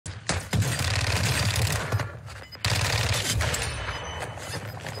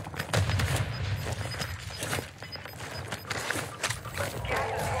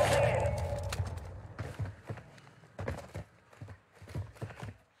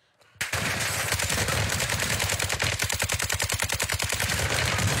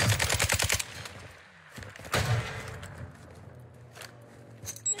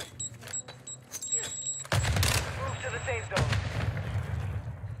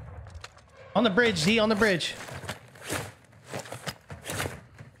On the bridge, Z, on the bridge.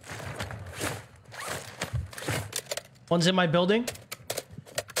 One's in my building.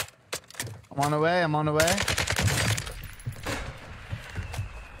 I'm on the way. I'm on the way.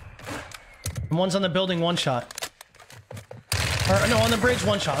 And one's on the building, one shot. Or, no, on the bridge,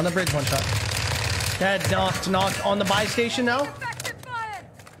 one shot. On the bridge, one shot. Dead, knocked. On the buy station now?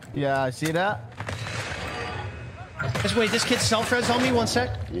 Yeah, I see that. Just wait, this kid's self-res on me, 1 sec.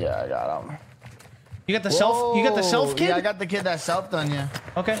 Yeah, I got him. You got the self? You got the self kid? Yeah, I got the kid that selfed on you.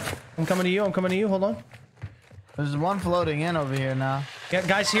 Okay, I'm coming to you. I'm coming to you. Hold on. There's one floating in over here now. Yeah,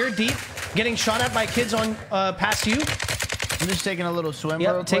 guys here, deep, getting shot at by kids on past you. I'm just taking a little swim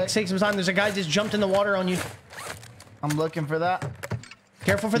real Take quick. some time. There's a guy just jumped in the water on you. I'm looking for that.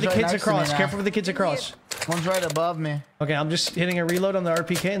 Careful for the kids across. Careful for the kids across. One's right above me. Okay, I'm just hitting a reload on the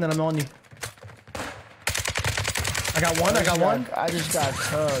RPK and then I'm on you. I got one. I got one. I just got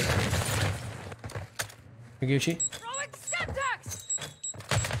tugged. Gucci.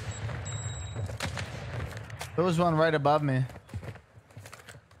 There was one right above me.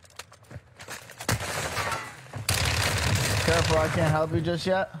 Careful, I can't help you just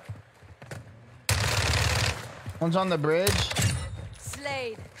yet. One's on the bridge.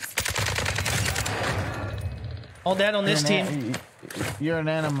 Slade. All dead on this team. You're an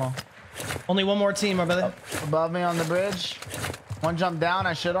animal. Only one more team, my brother. Above me on the bridge. One jumped down.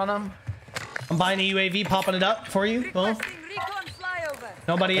 I shit on him. I'm buying a UAV, popping it up for you. Boom.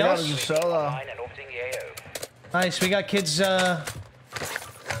 Nobody else? Solo. Nice. We got kids. I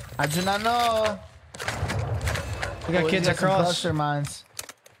do not know. We got kids across. Cluster mines.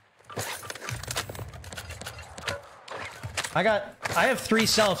 I have 3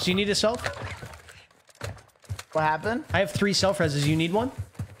 selfs. You need a self? What happened? I have 3 self-reses. You need one?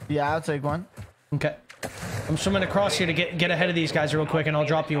 Yeah, I'll take one. Okay. I'm swimming across here to get ahead of these guys real quick, and I'll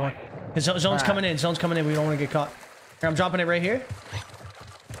drop you one. The zone's coming in. Zone's coming in. We don't want to get caught. Here, I'm dropping it right here.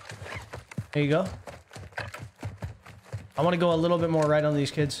 There you go. I want to go a little bit more right on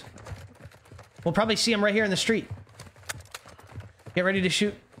these kids. We'll probably see them right here in the street. Get ready to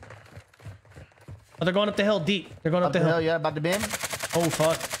shoot. Oh, they're going up the hill deep. They're going up the hill. Yeah, about to beam. Oh,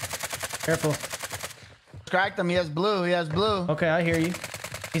 fuck. Careful. Cracked him. He has blue. He has blue. Okay, I hear you.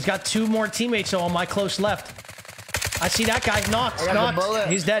 He's got 2 more teammates, though, on my close left. I see that guy. Knocked. Knocked.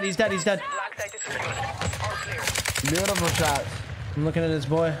 He's dead. He's dead. He's dead. Beautiful shot. I'm looking at this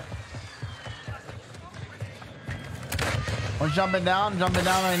boy. One's jumping down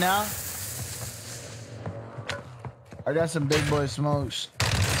right now. I got some big boy smokes.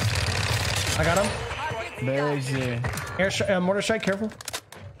 I got him. Very easy. Mortar strike, careful.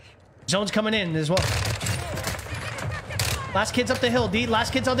 Zone's coming in as well. Last kid's up the hill, D.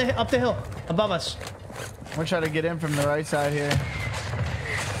 Last kid's up the hill. Above us. I'm gonna try to get in from the right side here.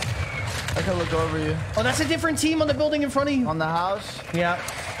 I can look over you. Oh, that's a different team on the building in front of you. On the house? Yeah.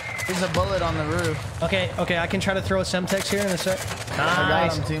 There's a bullet on the roof. Okay, I can try to throw a Semtex here in a sec.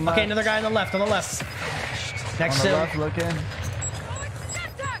 Nice. Okay, another guy on the left, Next to left, looking.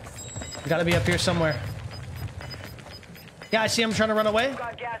 Gotta be up here somewhere. Yeah, I see him trying to run away.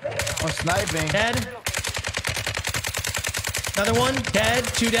 I'm sniping. Dead. Another one. Dead.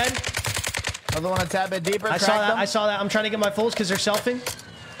 2 dead. Another one a tad bit deeper. I saw that. I'm trying to get my fulls because they're selfing.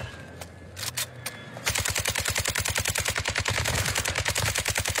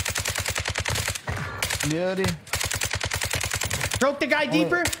 Beauty. Broke the guy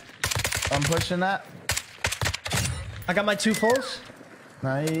deeper. I'm pushing that. I got my 2 fulls.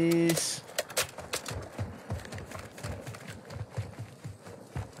 Nice.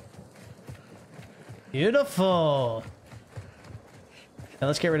 Beautiful. Now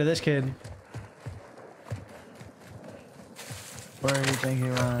let's get rid of this kid. Where do you think he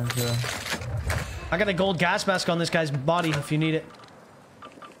ran into? I got a gold gas mask on this guy's body if you need it.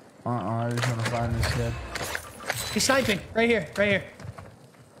 I just want to find this kid. He's sniping. Right here. Right here.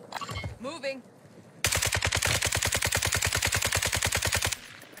 Moving.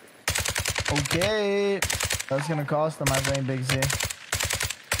 Okay. That's gonna cost him, I think, Big Z.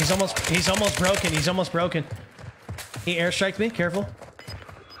 He's almost broken. He's almost broken. He airstriked me. Careful.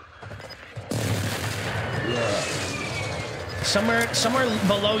 Yeah. Somewhere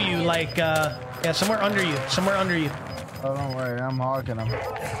below you, like yeah, somewhere under you. Somewhere under you. Oh, don't worry, I'm hawking him.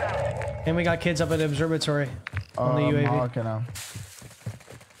 And we got kids up at the observatory on the UAV. I'm hawking him.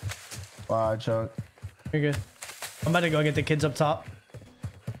 Wow, I choked. You're good. I'm about to go get the kids up top.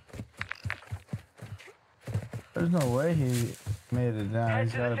 There's no way he made it down.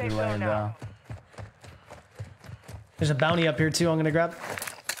 He's gotta be laying down. There's a bounty up here too. I'm gonna grab.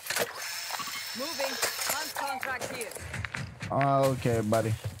 Moving. Hunt contract here. Oh, okay,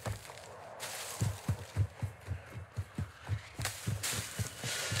 buddy.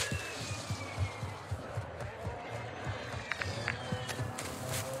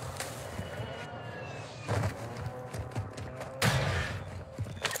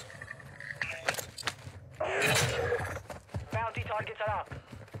 Targets are up.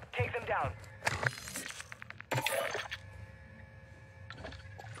 Take them down.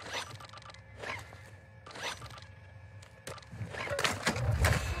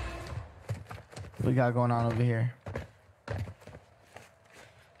 What we got going on over here?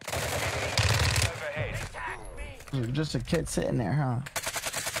 Just a kid sitting there, huh?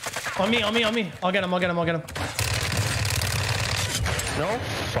 On me. I'll get him. No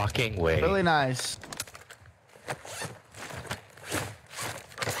fucking way. Really nice.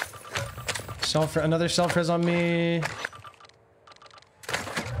 Another self-res on me.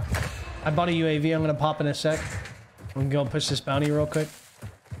 I bought a UAV. I'm gonna pop in a sec. We can go push this bounty real quick.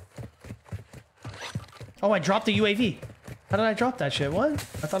 Oh, I dropped the UAV. How did I drop that shit? What? I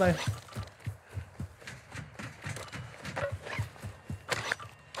thought I...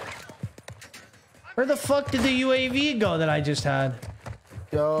 Where the fuck did the UAV go that I just had?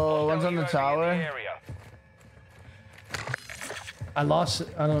 Yo, one's on the tower. I lost it.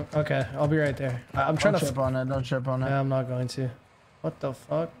 I don't... Okay, I'll be right there. I'm trying to... Don't trip on it. Don't trip on it. Yeah, I'm not going to. What the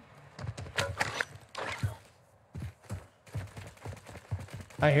fuck?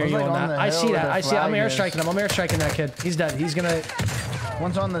 I hear you on that. I see that. I see. I'm airstriking him. I'm airstriking that kid. He's dead. He's gonna...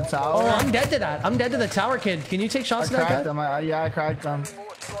 One's on the tower. Oh, I'm dead to that. I'm dead to the tower kid. Can you take shots at that guy? Yeah, I cracked him.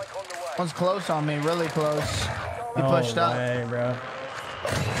 One's close on me. Really close. He pushed up. Way, bro.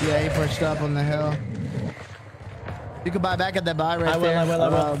 Yeah, he pushed up on the hill. You can buy back at that buy right there. I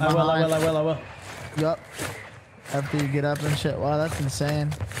will. Yup. After you get up and shit. Wow, that's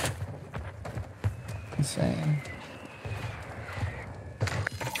insane. Insane.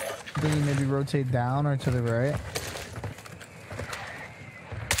 I think you maybe rotate down or to the right.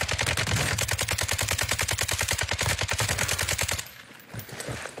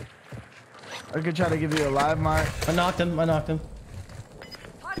 I could try to give you a live mark. I knocked him.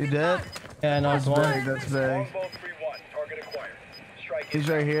 You did? Yeah, I knocked one. That's big. He's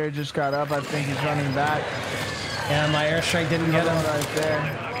right here. Just got up. I think he's running back. Yeah, my airstrike didn't get him. Right there.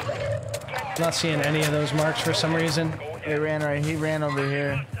 I'm not seeing any of those marks for some reason. He ran over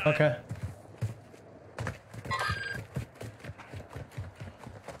here. Okay.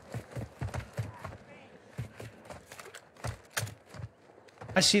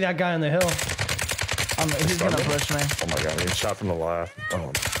 I see that guy on the hill. He's gonna push me. Oh my god, he shot from the left.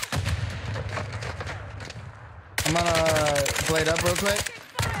 Oh. I'm gonna blade up real quick.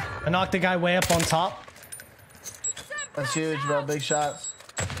 I knocked the guy way up on top. That's huge, bro. Big shots.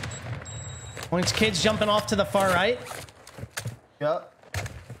 One's kids jumping off to the far right. Yup.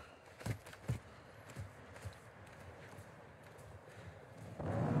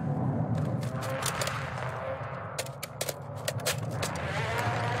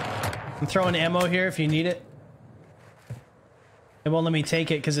 I'm throwing ammo here if you need it. It won't let me take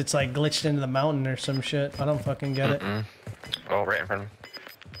it because it's like glitched into the mountain or some shit. I don't fucking get it. Oh, right in front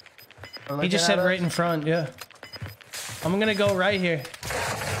of him. He just said right in front, yeah. I'm gonna go right here.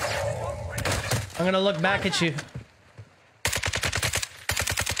 I'm gonna look back at you.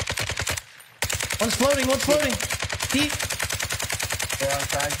 One's floating, Deep. Yeah, I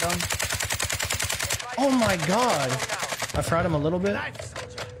cracked him. Oh my god. I fried him a little bit.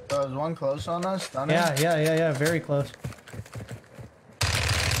 So is one close on us? Stunning? Yeah, very close.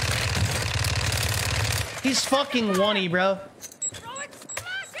 He's fucking 1-y, bro.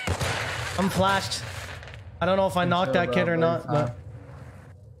 I'm flashed. I don't know if I knocked that kid or not, but...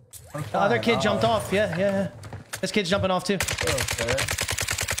 The other kid jumped off. Yeah. This kid's jumping off too.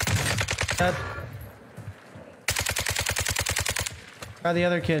 Try the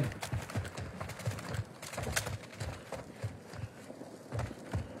other kid.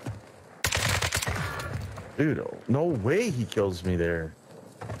 Dude, no way he kills me there.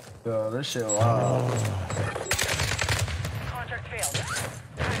 Yo, this shit wow. Contract failed.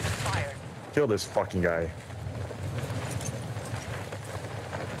 Time expired. Kill this fucking guy.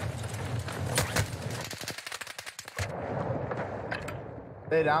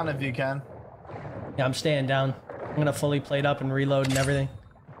 Stay down if you can. Yeah, I'm staying down. I'm gonna fully plate up and reload and everything.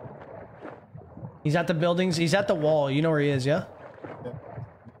 He's at the buildings. He's at the wall. You know where he is, yeah?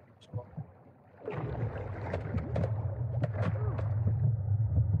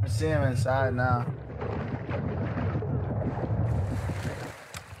 I see him inside now.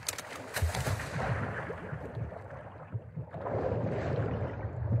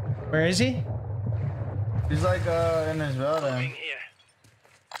 Where is he? He's like in his building.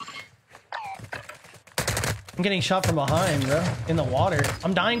 I'm getting shot from behind, bro. In the water.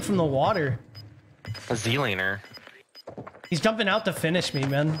 I'm dying from the water. A Z-laner. He's jumping out to finish me,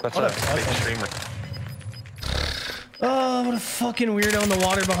 man. That's What a a big fucking... streamer. Oh, what a fucking weirdo in the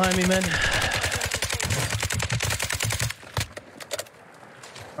water behind me, man.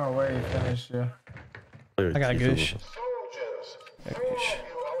 Oh, wait, you finished, yeah. I got Goosh.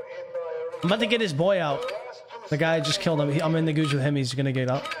 I'm about to get his boy out. The guy just killed him. I'm in the Goosh with him. He's gonna get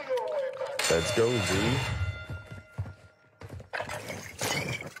out. Let's go, Z.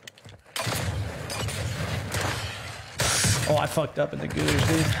 Oh, I fucked up in the Goosh,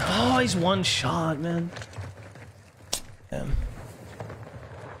 dude. Oh, he's one shot, man. Damn.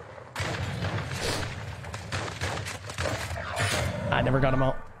 I never got him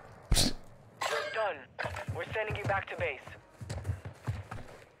out. You're done. We're sending you back to base.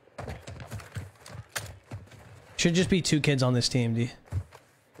 Should just be 2 kids on this team, D.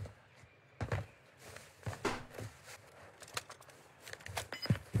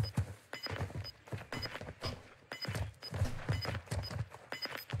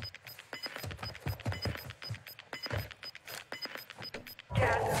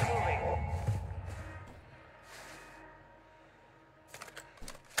 Gas is moving.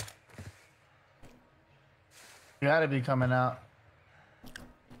 You gotta be coming out.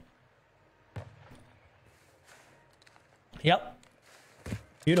 Yep.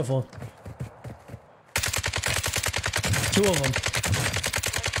 Beautiful. 2 of them.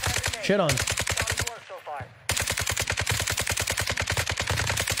 Shit on. Solid work so far.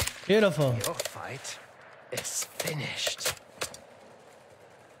 Beautiful. Your fight is finished.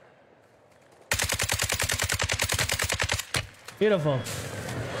 Beautiful.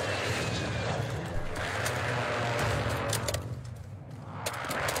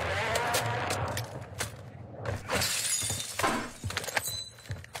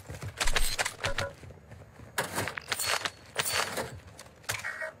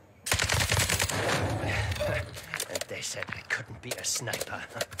 And they said I couldn't be a sniper.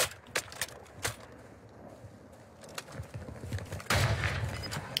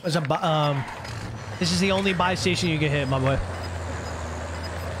 There's a this is the only buy station you can hit, my boy.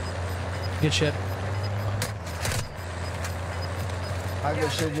 Good shit. I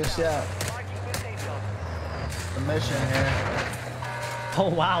good shit just yet. Marking the safe zone. The mission here.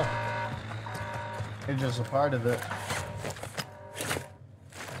 Oh wow. You're just a part of it.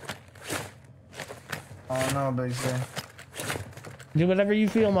 I don't know, Big C. Do whatever you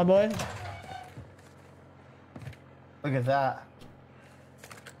feel, my boy. Look at that.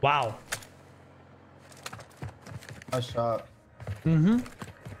 Wow. Nice shot.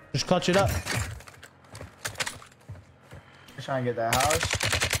 Just clutch it up. You're trying to get that house.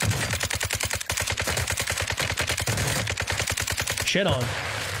 Shit on.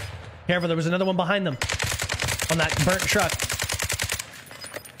 Careful, there was another one behind them. On that burnt truck.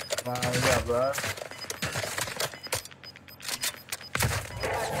 Wow, yeah, bro.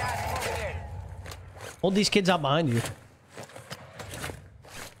 Hold these kids out behind you.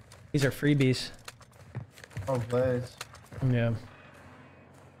 These are freebies. Oh, please. Yeah.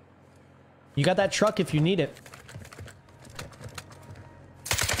 You got that truck if you need it.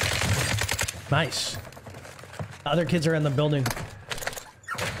 Nice. The other kids are in the building.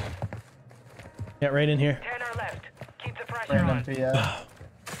 Get right in here. 10 are left. Keep the pressure Random on. PF.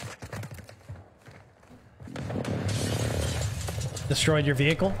 Destroyed your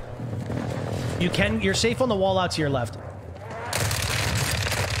vehicle. You're safe on the wall out to your left.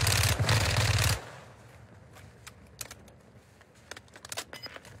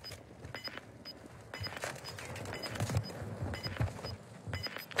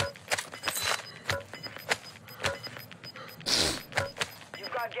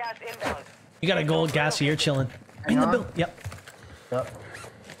 You've got gas inbound. You got a gold gassy, you're chilling. In the on. building. Yep. Yep.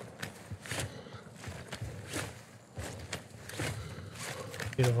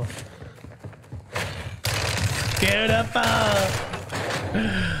 Beautiful. Beautiful.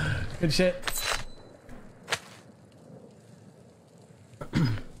 Good shit.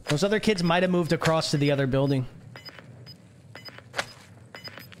 Those other kids might have moved across to the other building.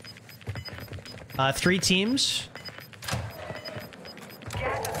 3 teams.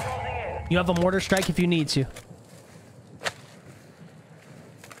 Gas is closing in. You have a mortar strike if you need to.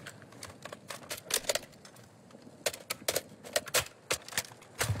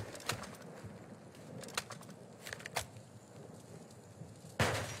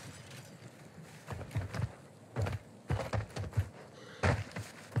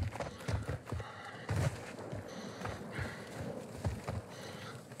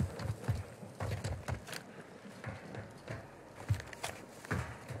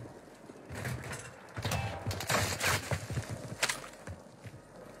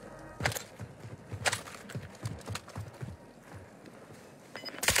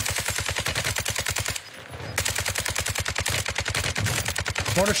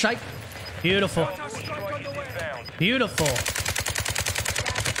 Mortar strike. Beautiful. Beautiful.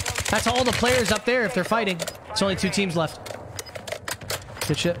 That's all the players up there if they're fighting. It's only 2 teams left.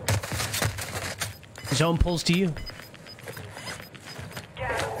 Good shit. Zone pulls to you.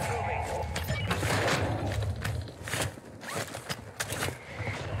 Gas moving.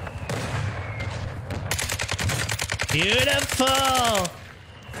 Beautiful.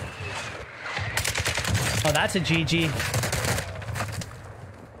 Oh, that's a GG.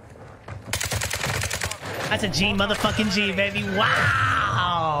 That's a G motherfucking G, baby.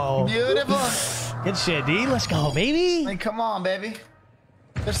 Wow. Beautiful. Good shit, D. Let's go, baby. Like, come on, baby.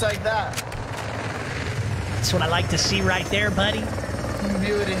 Just like that. That's what I like to see right there, buddy.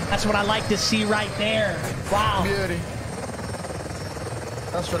 Beauty. That's what I like to see right there. Wow. Beauty.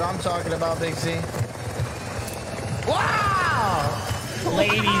 That's what I'm talking about, Big C. Wow!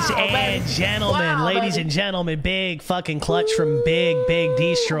 Ladies and gentlemen, Wow, ladies baby. and gentlemen, big fucking clutch from Big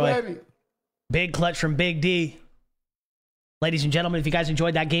Destroy. Baby. Big clutch from Big D. Ladies and gentlemen, if you guys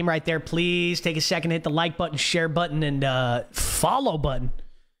enjoyed that game right there, please take a second, hit the like button, share button, and follow button.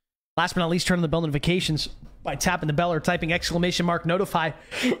 Last but not least, turn on the bell notifications by tapping the bell or typing !notify.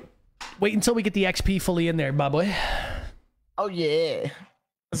 Wait until we get the XP fully in there, my boy. Oh, yeah.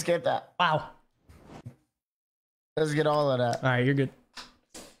 Let's get that. Wow. Let's get all of that. All right, you're good.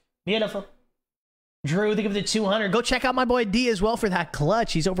 Beautiful. Drew, think of the 200. Go check out my boy D as well for that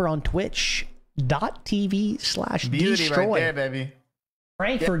clutch. He's over on twitch.tv/destroy. Beauty right there, baby.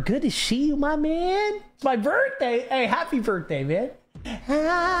 Frankfurt, good to see you, my man. It's my birthday. Hey, happy birthday, man.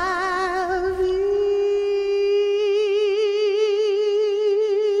 Happy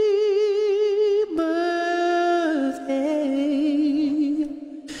birthday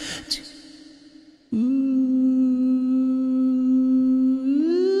to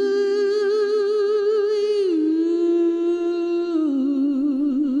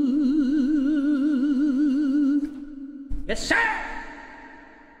yes, sir.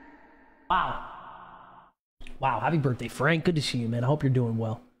 Wow. Wow, happy birthday, Frank. Good to see you, man. I hope you're doing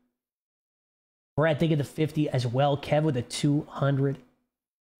well. Brad, think of the 50 as well. Kev with a 200.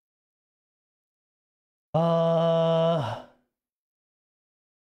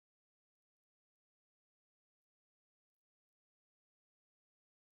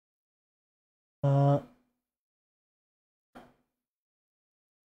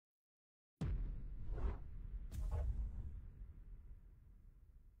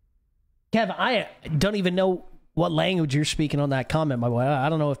 Kev, I don't even know what language you're speaking on that comment, my boy. I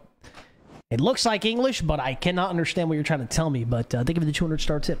don't know if it looks like English, but I cannot understand what you're trying to tell me. But think of the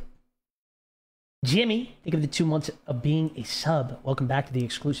 200-star tip. Jimmy, think of the 2 months of being a sub. Welcome back to the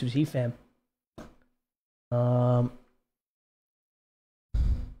exclusive Z fam.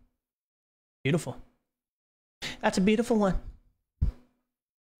 Beautiful. That's a beautiful one.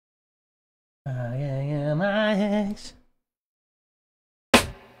 I am my ex.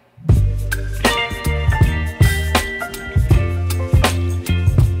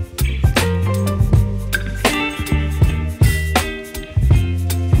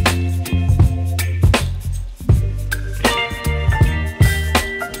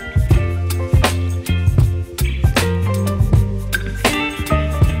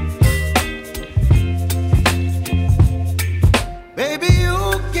 Baby,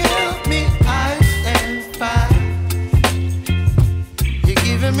 you give me ice and fire.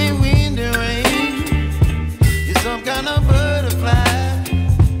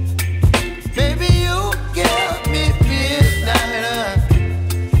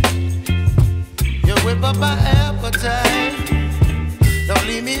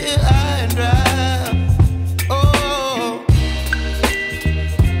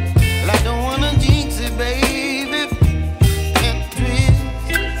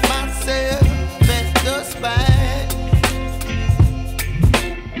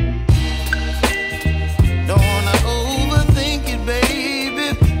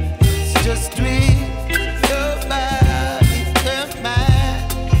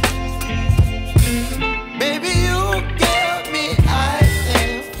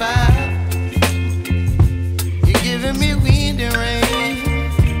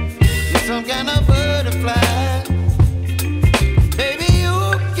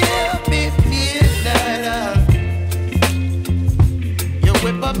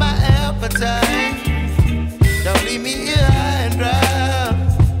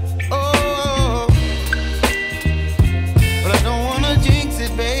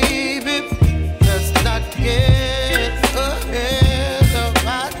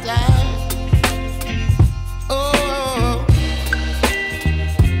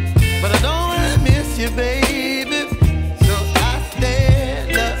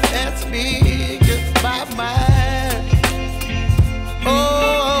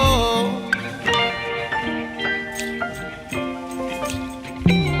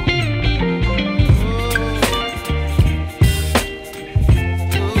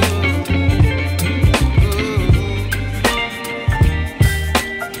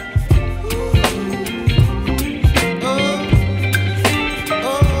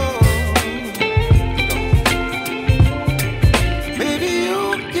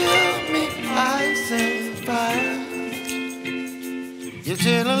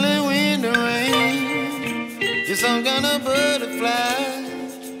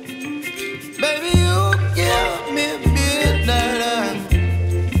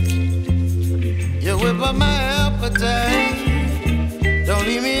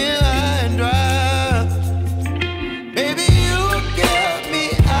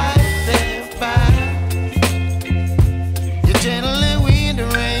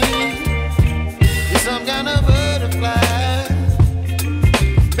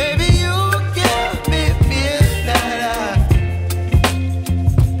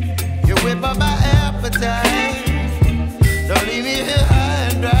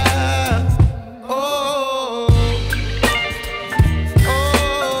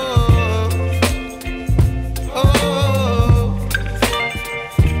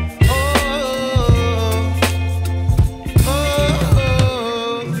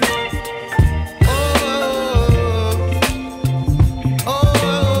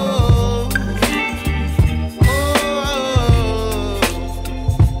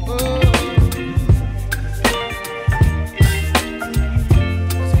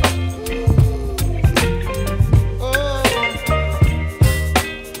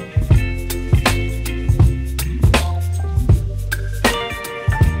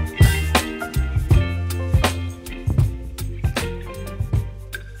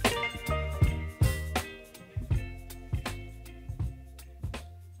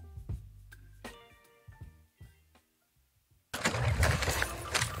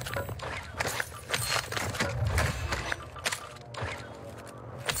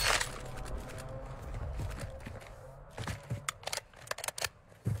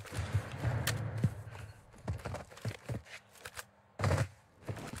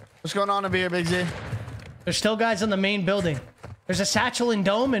 What's going on over here, Big Z? There's still guys in the main building. There's a satchel and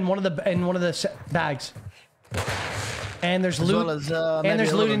dome in one of the bags. And there's loot. Well as, and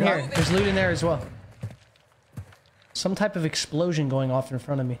there's loot in gun. here. There's loot in there as well. Some type of explosion going off in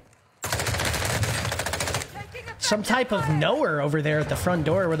front of me. Some type of knower over there at the front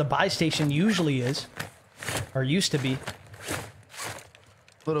door where the buy station usually is. Or used to be.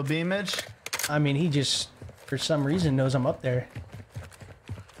 Little beamage. I mean, he just, for some reason, knows I'm up there.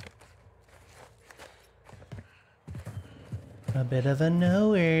 A bit of a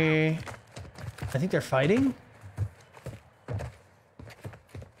knower. I think they're fighting.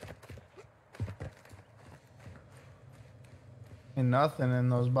 Ain't nothing in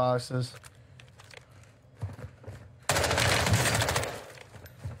those boxes.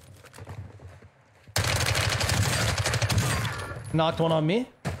 Knocked one on me,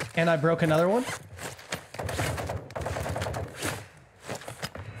 and I broke another one.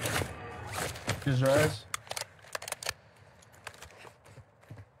 Just rise.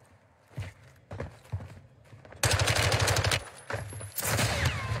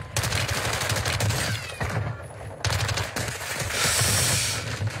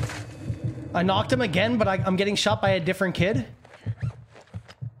 I knocked him again, but I'm getting shot by a different kid.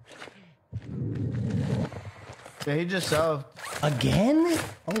 Yeah, he just self. Again?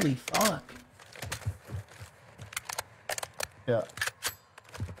 Holy fuck. Yeah.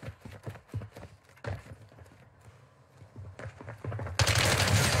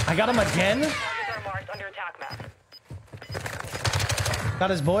 I got him again. Targets are marked under attack map. Got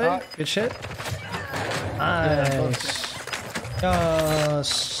his boy. Good shit. Nice.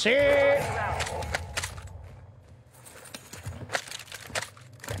 Sick.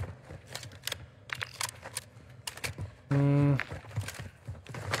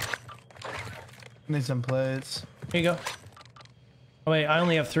 Need some plates. Here you go. Oh wait, I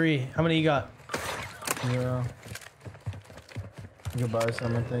only have 3. How many you got? Yeah. You can buy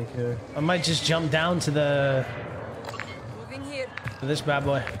some, I think, here. I might just jump down to the Moving here. to this bad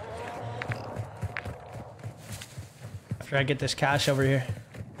boy. After I get this cash over here.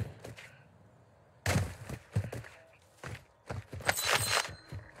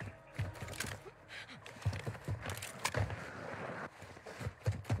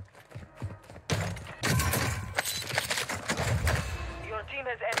 Your team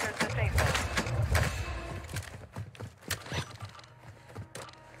has entered the safe zone.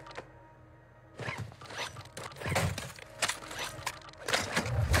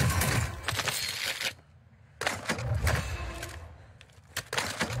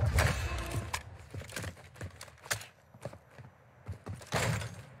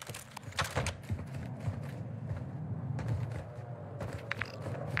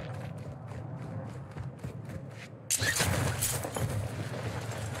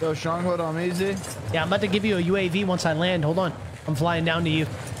 Yo, stronghold on me, Z. Yeah, I'm about to give you a UAV once I land. Hold on. I'm flying down to you.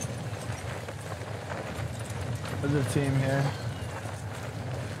 There's a team here.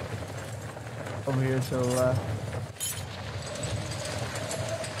 Over here to the left.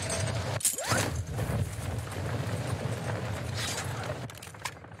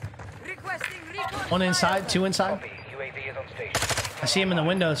 Requesting recon. One inside, 2 inside. Copy. UAV is on station. I see him in the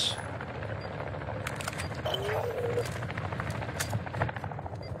windows.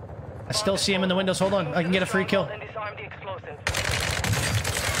 I still see him in the windows. Hold on. I can get a free kill. And disarm the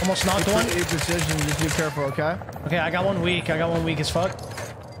explosives. Almost knocked one. 8 precision, just be careful, okay? Okay, I got one weak. I got one weak as fuck. UAV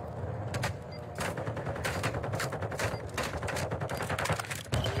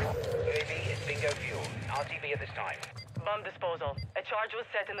is bingo fuel. RTV at this time. Bomb disposal. A charge was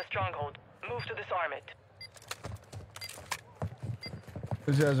set in the stronghold. Move to disarm it.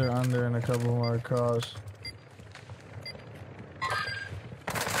 These guys are under and a couple more across.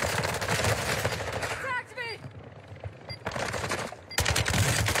 Attacked me.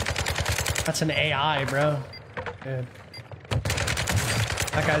 That's an AI, bro. Good.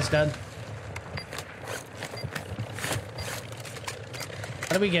 That guy's dead.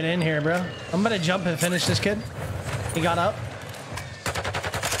 How do we get in here, bro? I'm gonna jump and finish this kid. He got up.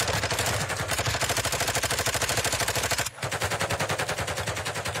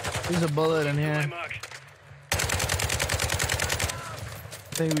 There's a bullet in here. I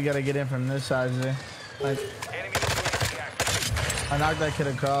think we gotta get in from this side, Z. Like, I knocked that kid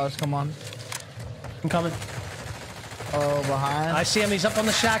across. Come on. I'm coming. Oh, behind. I see him. He's up on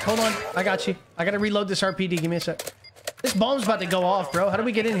the shack. Hold on. I got you. I gotta reload this RPD. Give me a sec. This bomb's about to go off, bro. How do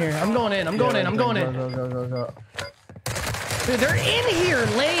we get in here? I'm going in. I'm going in. I'm going in. Go. Dude, they're in here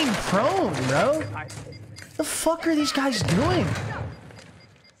laying prone, bro. The fuck are these guys doing?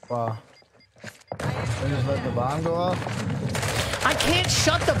 Wow. They just let the bomb go off? I can't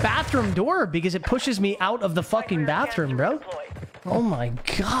shut the bathroom door because it pushes me out of the fucking bathroom, bro. Oh my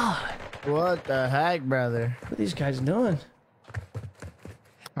god. What the heck, brother? What are these guys doing?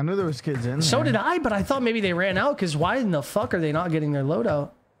 I knew there was kids in there. So did I, but I thought maybe they ran out because why in the fuck are they not getting their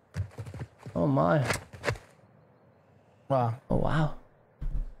loadout? Oh my. Wow. Oh wow.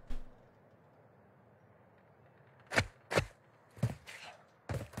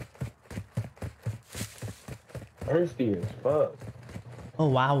 Thirsty as fuck. Oh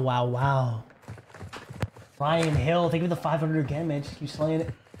wow, wow, wow. Ryan Hill, thank you for the 500 again, man. Just keep slaying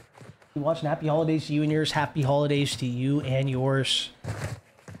it. Keep watching. Happy holidays to you and yours. Happy holidays to you and yours.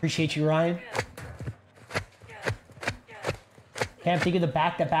 Appreciate you, Ryan. Cam, think of the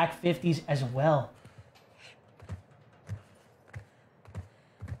back-to-back 50s as well.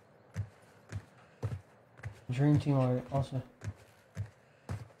 Dream Team already also.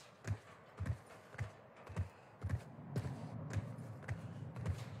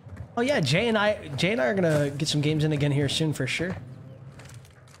 Oh yeah, Jay and I are gonna get some games in again here soon for sure.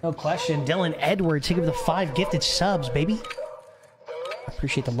 No question. Dylan Edwards, take up the 5 gifted subs, baby.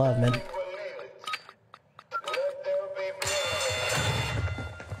 Appreciate the love, man.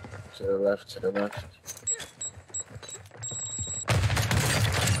 To the left, to the left.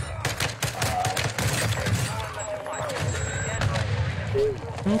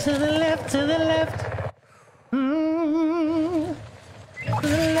 To the left, to the left. To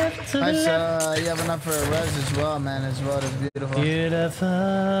the left, to the Nice, left. you have enough for a res as well, man. As well, it's beautiful. Beautiful.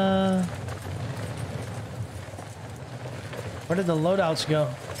 Where did the loadouts go?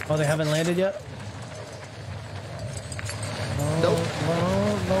 Oh, they haven't landed yet? Nope.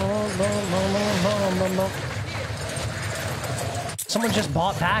 Someone just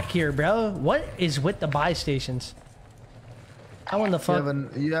bought back here, bro. What is with the buy stations? How in the fuck?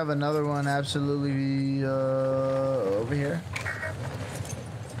 You have another one absolutely over here.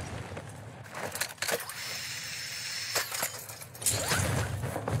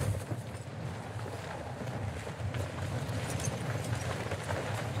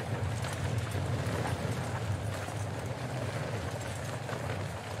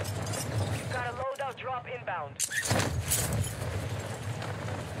 Got a loadout drop inbound.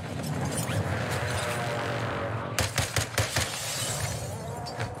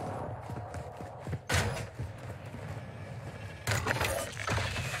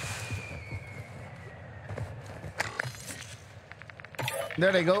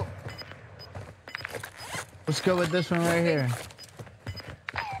 There they go. Let's go with this one right here.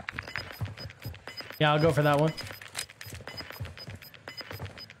 Yeah, I'll go for that one.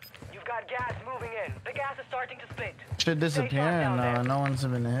 You've got gas moving in. The gas is starting to split. Should disappear. down No, there. no one's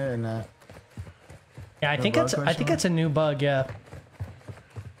been hitting that. Yeah, I The think bug that's question? a new bug, yeah.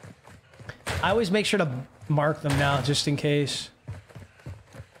 I always make sure to mark them now just in case.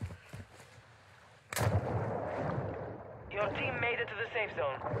 Your team made it to the safe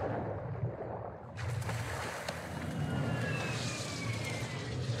zone.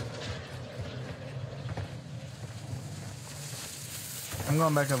 I'm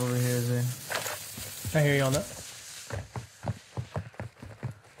going back up over here, Z. I hear you on that.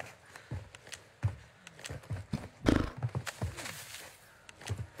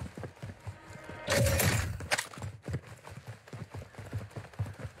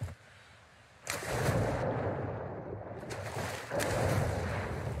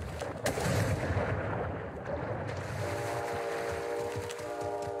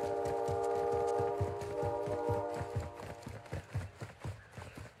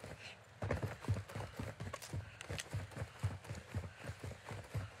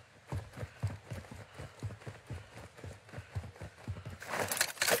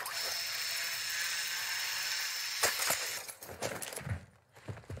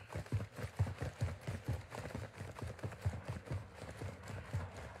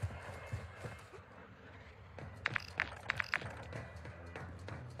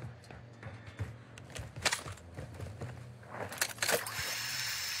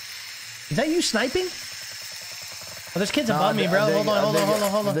 Is that you sniping? Oh, there's kids above me, bro. Hold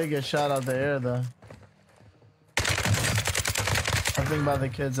on. I did get shot out the air, though. I think about the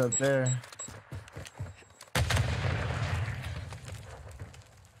kids up there.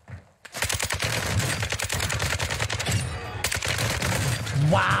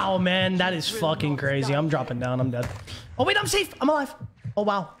 Wow, man, that is fucking crazy. I'm dropping down. I'm dead. Oh wait, I'm safe. I'm alive. Oh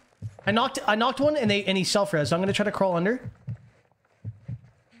wow. I knocked one and he self-res. So I'm gonna try to crawl under.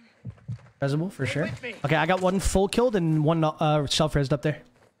 Resable for sure. Okay, I got one full killed and one self-resed up there.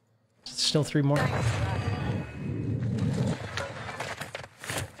 Still 3 more.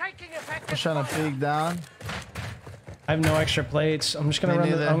 I'm trying to peek down. I have no extra plates. I'm just gonna Me run.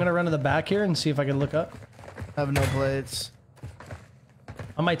 neither. I'm gonna run to the back here and see if I can look up. I have no plates.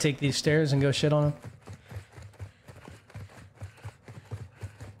 I might take these stairs and go shit on them.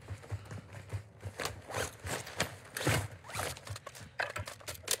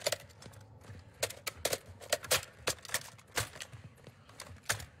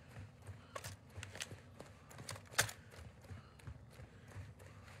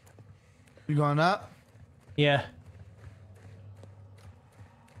 You going up? Yeah.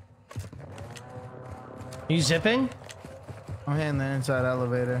 You zipping? I'm hitting the inside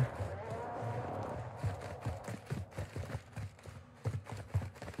elevator.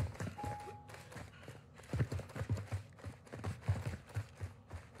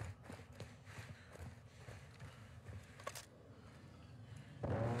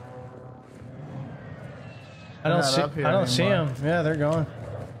 I don't not see. up here I don't see anymore. them. Yeah, they're gone.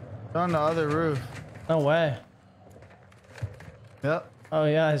 They're on the other roof. No way. Yep. Oh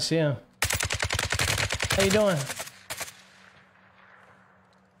yeah, I see him. How you doing?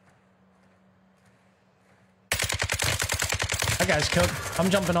 That guy's cooked. I'm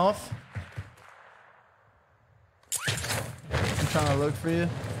jumping off. I'm trying to look for you.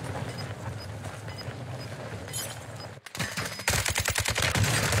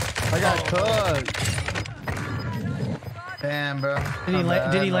 I got cooked. Damn, bro. Did he My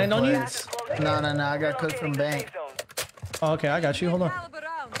bad, did he no land on you? plates. No. I got cooked from bank. Oh, okay, I got you. Hold on. Caliber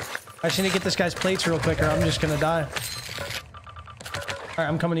round. I just need to get this guy's plates real quick or I'm just gonna die. Alright,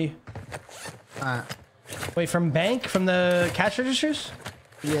 I'm coming to you. Alright. Wait, from bank? From the cash registers?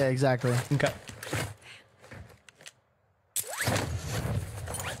 Yeah, exactly. Okay.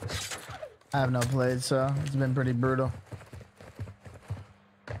 I have no plates, so it's been pretty brutal.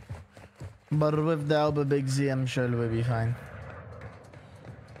 But with the Alba Big Z, I'm sure it will be fine.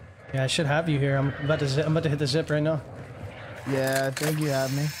 Yeah, I should have you here. I'm about to hit the zip right now. Yeah, I think you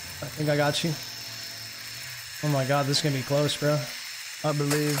have me. I think I got you. Oh my god, this is gonna be close, bro. I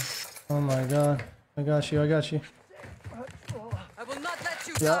believe. Oh my god. I got you, I got you. I will not let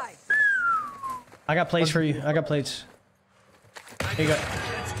you Yep. die. I got plates for you. I got plates. Here you go.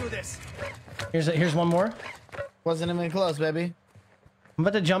 Let's do this. Here's one more. Wasn't even close, baby. I'm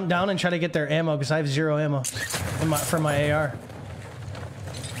about to jump down and try to get their ammo because I have 0 ammo for my AR.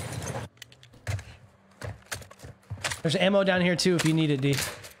 There's ammo down here too if you need it, D.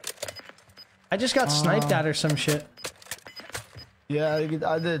 I just got sniped at or some shit. Yeah,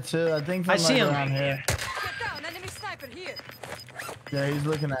 I did too. I think from I see him. around here. Get down, enemy sniper here. Yeah, he's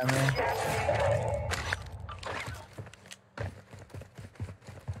looking at me.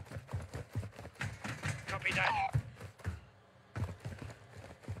 Copy that.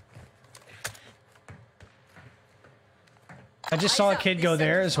 I just saw a kid go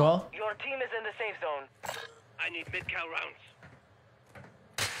there as well. Your team is in the safe zone. I need mid-cal rounds.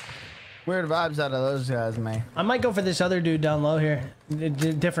 Weird vibes out of those guys, man. I might go for this other dude down low here.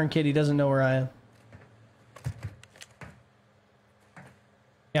 Different kid. He doesn't know where I am.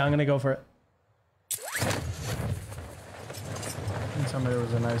 Yeah, I'm gonna go for it. And somebody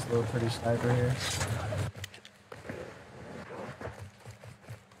was a nice little pretty sniper here.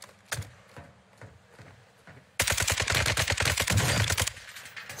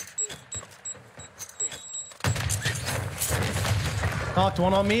 Knocked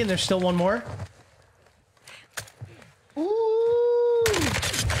one on me, and there's still one more. Ooh.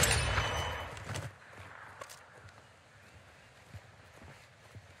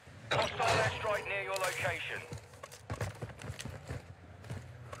 Hostile airstrike near your location.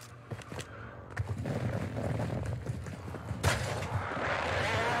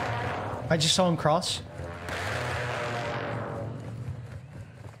 I just saw him cross.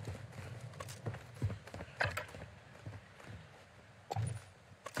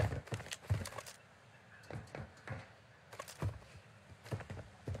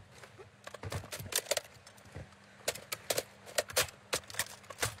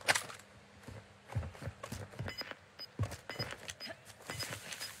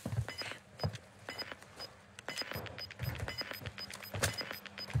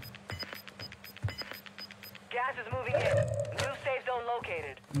 Gas is moving in. New safe zone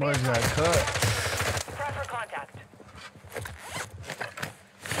located. Boys got cooked. Press for contact.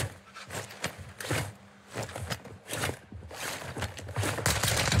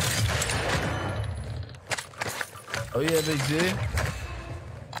 Oh yeah, Big Z.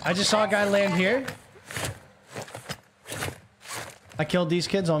 I just saw a guy land here. I killed these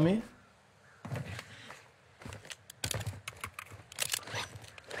kids on me.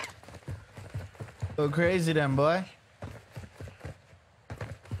 Go crazy then, boy.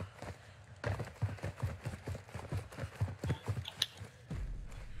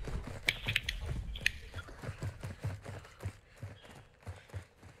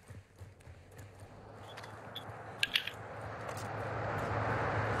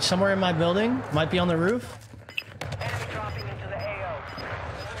 somewhere in my building. Might be on the roof. Enemy dropping into the AO.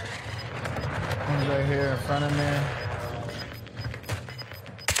 One's right here in front of me.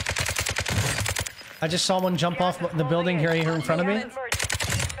 I just saw one jump off the building here in front of me.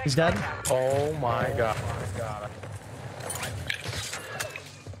 He's dead. Oh my god.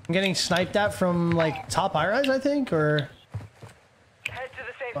 I'm getting sniped at from like top high rise, I think, or Head to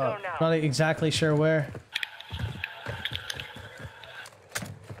the safe zone now. not exactly sure where.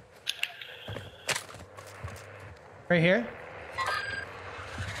 Right here.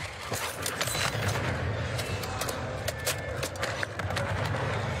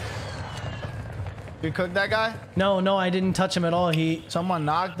 You cooked that guy? No, I didn't touch him at all. Someone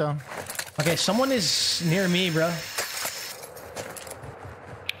knocked him. Okay, someone is near me, bro.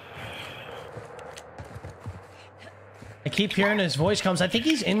 I keep hearing his voice comes. I think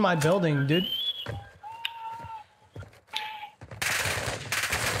he's in my building, dude.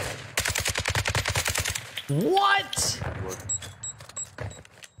 What?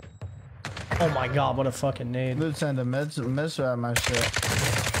 Oh my god, what a fucking nade. Dude sent a miss at my shit.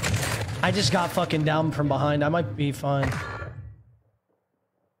 I just got fucking down from behind. I might be fine.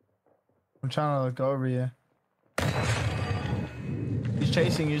 I'm trying to look over you. He's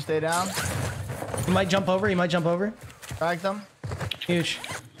chasing you. Stay down. He might jump over. He might jump over. Cracked him. Huge.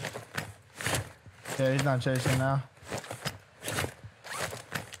 Yeah, he's not chasing now.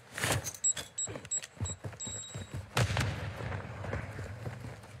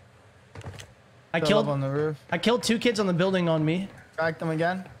 Still up on the roof. I killed 2 kids on the building on me. Cracked them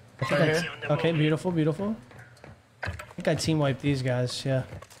again. I think Right here. okay, beautiful, beautiful. I think I team wiped these guys, yeah.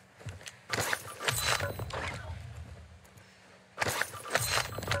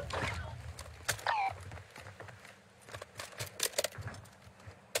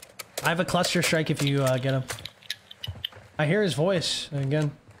 I have a cluster strike if you get him. I hear his voice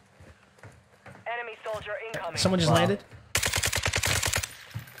again. Enemy soldier incoming. Someone just landed.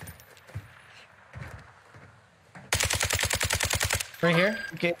 Right here.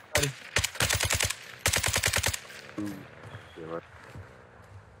 Okay, buddy.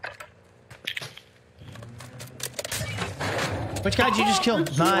 Which guy did you just kill?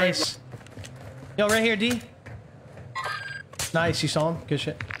 Nice. Yo, right here, D. Nice, you saw him? Good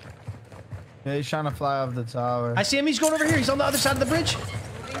shit. Yeah, he's trying to fly off the tower. I see him, he's going over here. He's on the other side of the bridge.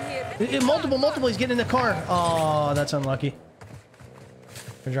 Multiple, he's getting in the car. Oh, that's unlucky.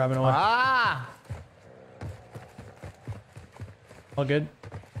 They're driving away. Ah! All good.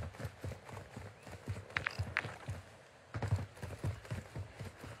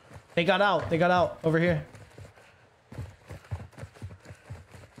 They got out over here.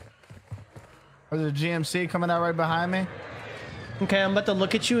 There's a GMC coming out right behind me. Okay, I'm about to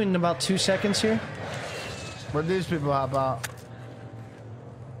look at you in about 2 seconds here. Where'd these people hop out?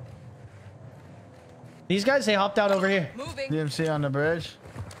 These guys, they hopped out over here. Moving. GMC on the bridge.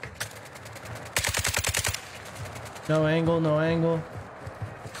 No angle, no angle.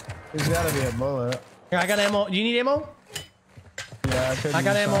 There's gotta be a bullet. Here, I got ammo. Do you need ammo? Yeah, I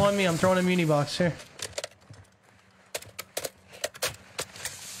got ammo on me. I'm throwing a muni box here.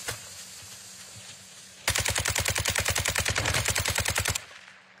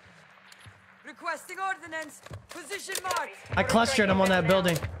 Requesting ordnance. Position marked. I clustered them on that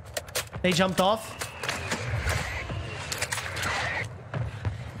building. They jumped off.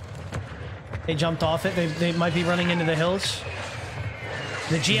 They jumped off it. They might be running into the hills.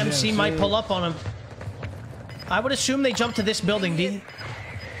 The GMC might pull up on them. I would assume they jumped to this building, D.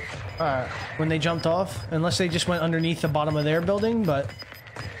 Alright. When they jumped off. Unless they just went underneath the bottom of their building, but...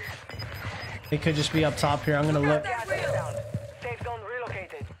 They could just be up top here. I'm gonna look. Safe zone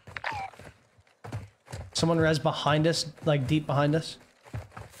relocated. Someone res behind us, like deep behind us.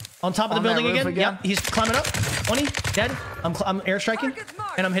 On top of the On that building roof again. again? Yep, he's climbing up. 20, dead. I'm airstriking,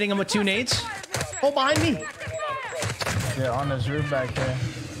 and I'm hitting him with 2 nades. Oh, behind me. Yeah, on this roof back here.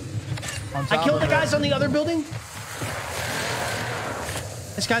 On I top killed of the it. guys on the other building.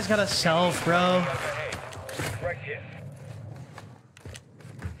 This guy's got a self, bro. Right here.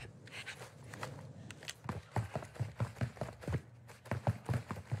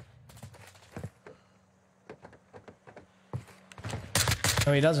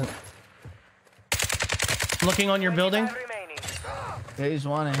 No, he doesn't. Looking on your building. Remaining. Yeah, he's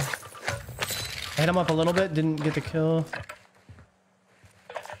wanting. I hit him up a little bit. Didn't get the kill.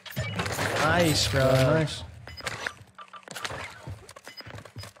 Nice, bro. Nice.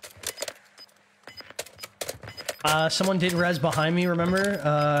 Someone did res behind me,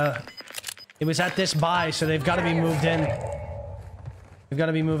 remember? It was at this buy, so they've got to be moved in. They've got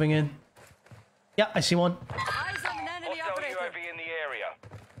to be moving in. Yeah, I see one. Eyes on an enemy Hostile operator. UAV in the area.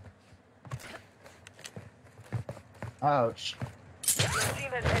 Ouch.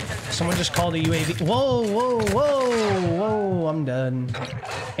 Someone just called a UAV. Whoa, whoa, whoa, whoa. I'm done.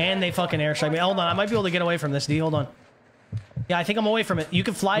 And they fucking airstrike me. Hold on. I might be able to get away from this, D. Hold on. Yeah, I think I'm away from it. You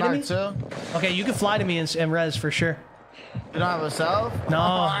can fly to me? Too. Okay, you can fly to me and res for sure. You don't have a self? No, no.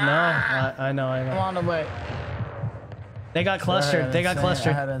 I know. I'm on the way. They got clustered. They got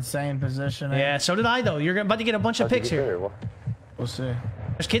clustered. I had insane positioning. Yeah, so did I, though. You're about to get a bunch of picks here. We'll see.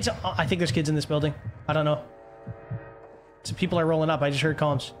 There's kids. I think there's kids in this building. I don't know. Some people are rolling up. I just heard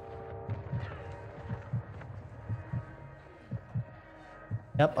comms.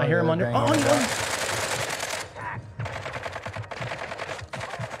 Yep, I hear him under.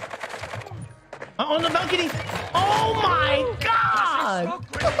 Oh, on the balcony. Oh my god!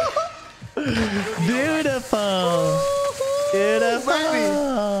 Beautiful.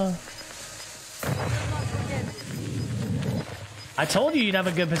 Beautiful. I told you you'd have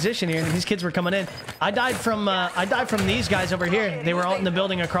a good position here. These kids were coming in. I died from these guys over here. They were out in the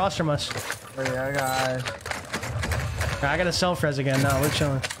building across from us. Oh, yeah, guys. I got a self-res again. No, we're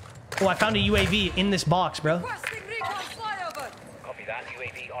chilling. Oh, I found a UAV in this box, bro. Copy that.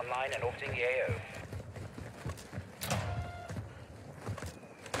 UAV online and orbiting the AO.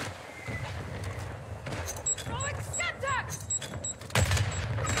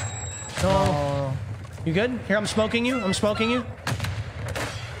 No. You good? Here, I'm smoking you. I'm smoking you.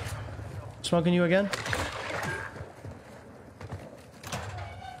 Smoking you again.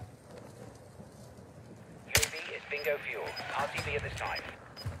 UAV is bingo fuel. RTB at this time.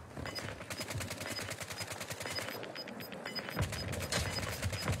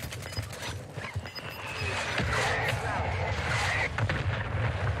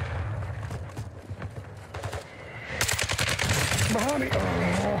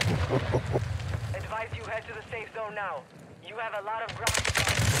 Advise you head to the safe zone now. You have a lot of ground to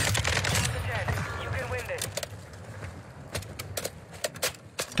cover. You can win this.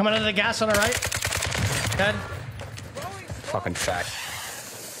 Coming out of the gas on the right. Dead. Fucking sack.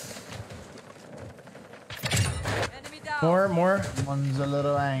 More. One's a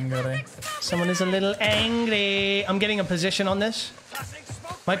little angry. Someone is a little angry. I'm getting a position on this.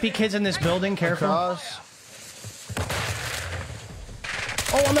 Might be kids in this building. Careful. Across.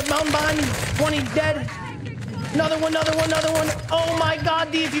 Oh, on the mountain behind me. 20 dead. Another one. Oh my god,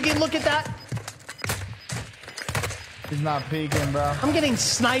 D, if you can look at that. He's not peeking, bro. I'm getting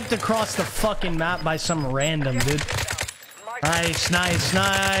sniped across the fucking map by some random dude. Nice.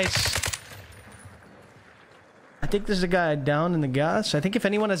 I think there's a guy down in the gas. I think if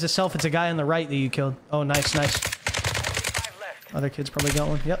anyone has a self, it's a guy on the right that you killed. Oh, nice. Other kids probably got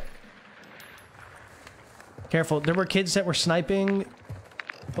one. Yep. Careful. There were kids that were sniping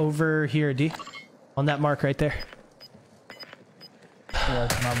over here, D. On that mark right there. Yeah,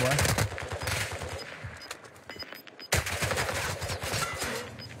 that's my boy.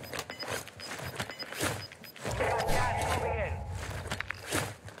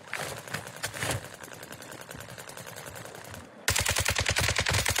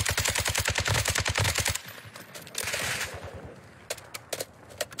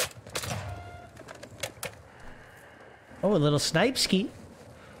 Oh, a little snipe ski.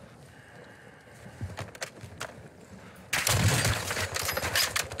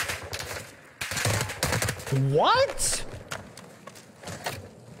 What?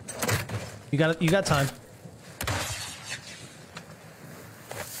 You got time.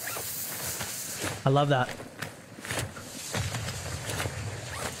 I love that.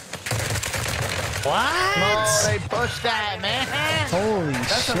 What? Oh, they pushed that, man. Holy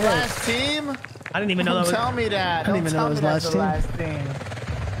That's shit. the last team? I didn't even know that was... Don't tell me that. I didn't even know it was last last team. team.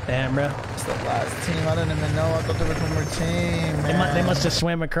 Damn, bro. It's the last team. I didn't even know. I thought there was one more team, man. They must have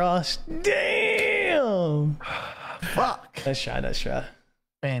swam across. Damn. Fuck. Nice try.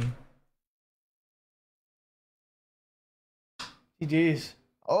 Man. GG's.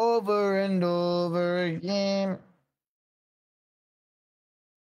 Over and over again.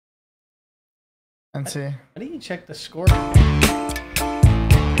 Let's see. How do you check the score?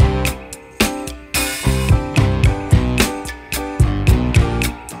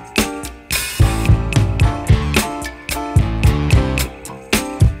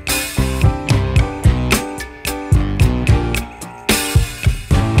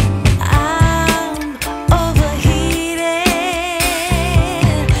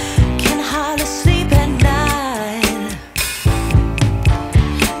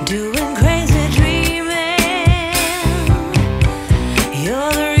 Doing crazy dreaming.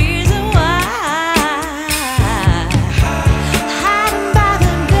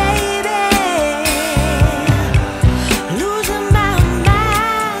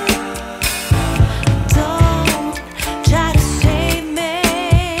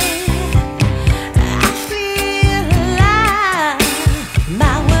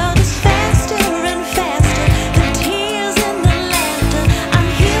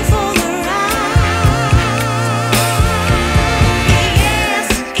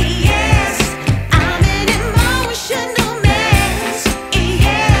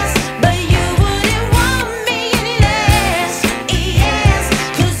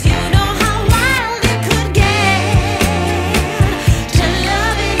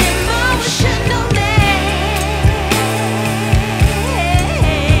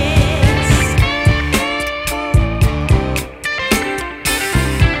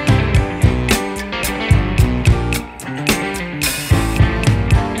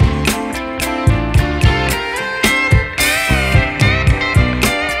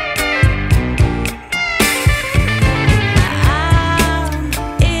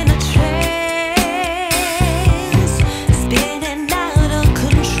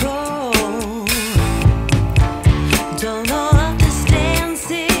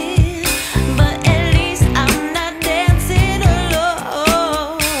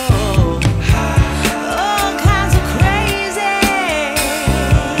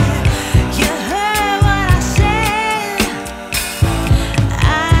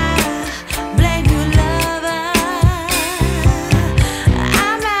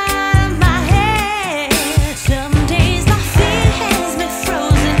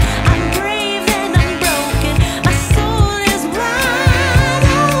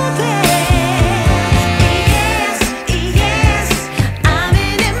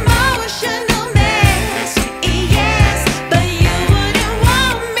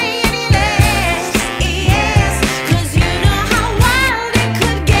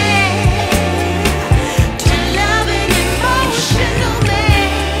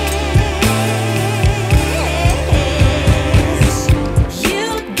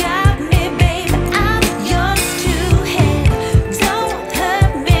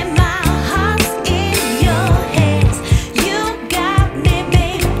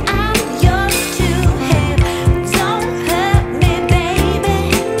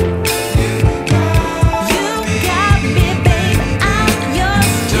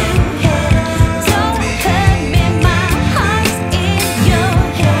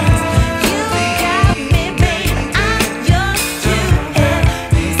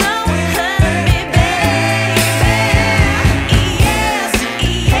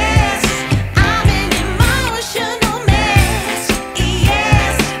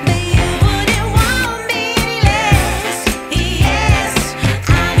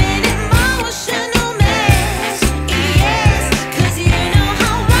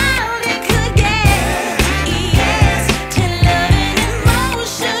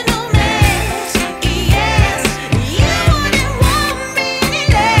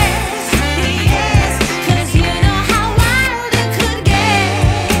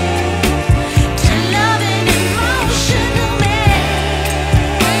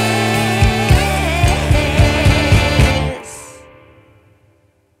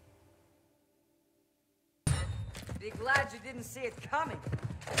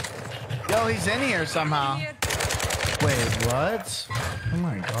 Yo, he's in here somehow. Wait, what? Oh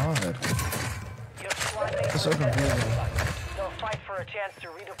my god. Your squad mates That's so confusing. They'll fight for a chance to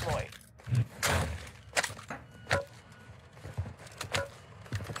redeploy.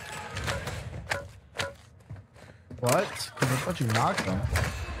 What? Because I thought you knocked him.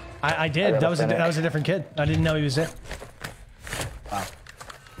 I did. That was a different kid. I didn't know he was there. Wow.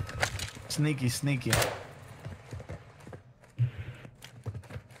 Sneaky, sneaky.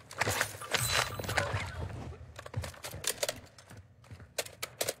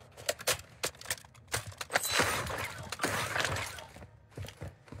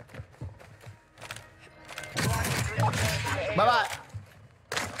 Bye-bye.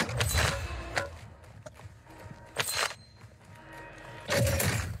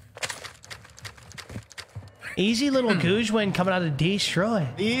 Easy little Googe win coming out of Destroy.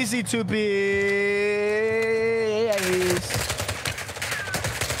 Easy to be.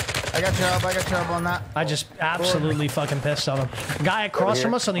 I got your help. I got your help on that. I just absolutely fucking pissed on him. Guy across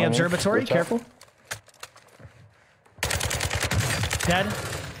from us on the observatory. Careful. Dead.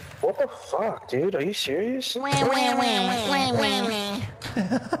 What the fuck, dude? Are you serious? Dude, just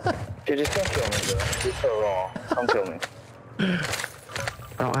don't kill me, bro. You're so wrong. Don't kill me.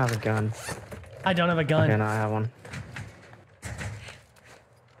 I don't have a gun. I don't have a gun. Okay, now I have one.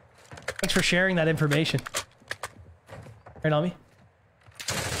 Thanks for sharing that information. Right on me.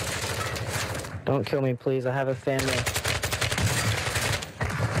 Don't kill me, please. I have a family.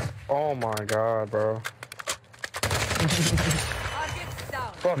 Oh my god, bro. Targets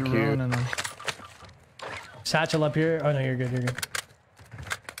down. Fuck You're you. ruining them. Satchel up here. Oh no, you're good. You're good.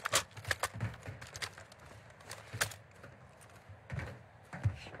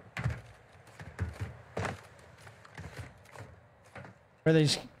 Where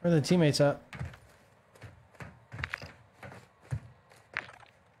are the teammates at?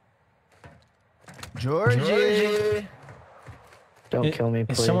 Georgie. Don't kill me,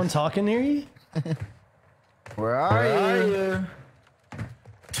 please. Is someone talking near you? Where are you?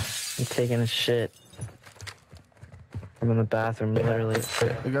 I'm taking a shit. I'm in the bathroom, literally.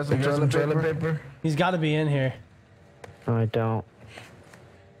 You got some toilet paper? He's got to be in here. No, I don't.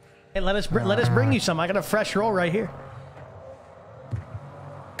 Hey, let us bring you some. I got a fresh roll right here.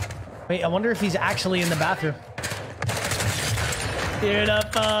 Wait, I wonder if he's actually in the bathroom.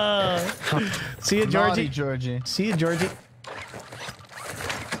 Beautiful. See you, Georgie. Naughty Georgie. See you, Georgie.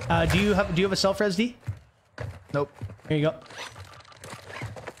 Do you have a self-res D? Nope. Here you go.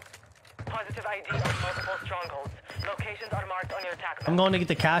 Positive ID on multiple strongholds. Locations are marked on your attack I'm map. going to get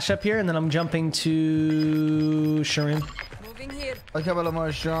the cash up here, and then I'm jumping to Shroom. Moving here. A couple of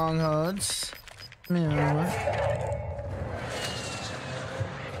more strongholds. Yeah.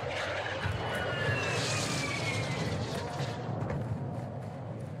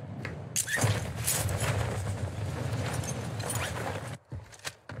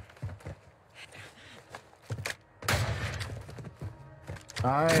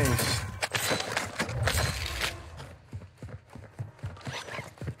 Nice.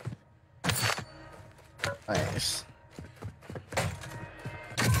 Nice.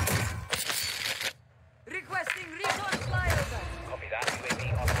 Requesting recon flyover. Copy that.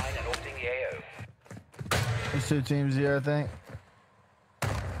 UAV online and orbiting the AO. There's two teams here, I think.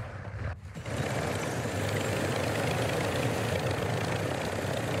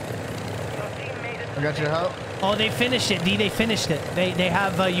 Your team made it to I got your help. Oh, they finished it, D. They finished it. They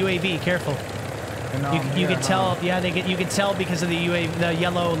have UAV. Careful. You can tell. Yeah, you can tell because of the UAV, the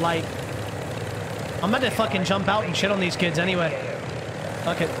yellow light. I'm about to fucking jump out and shit on these kids anyway.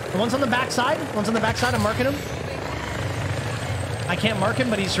 Okay, one's on the backside. One's on the backside. I'm marking him. I can't mark him,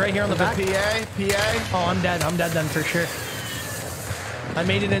 but he's right here on the back. PA. Oh, I'm dead. I'm dead then for sure. I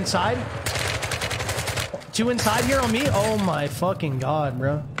made it inside. Two inside here on me. Oh my fucking god,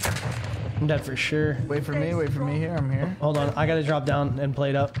 bro. I'm dead for sure. Wait for me here. I'm here. Hold on, I gotta drop down and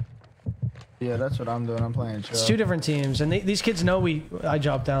play it up. Yeah, that's what I'm doing. I'm playing chill. It's two different teams, and these kids know I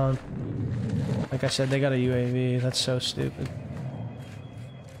dropped down. Like I said, they got a UAV. That's so stupid.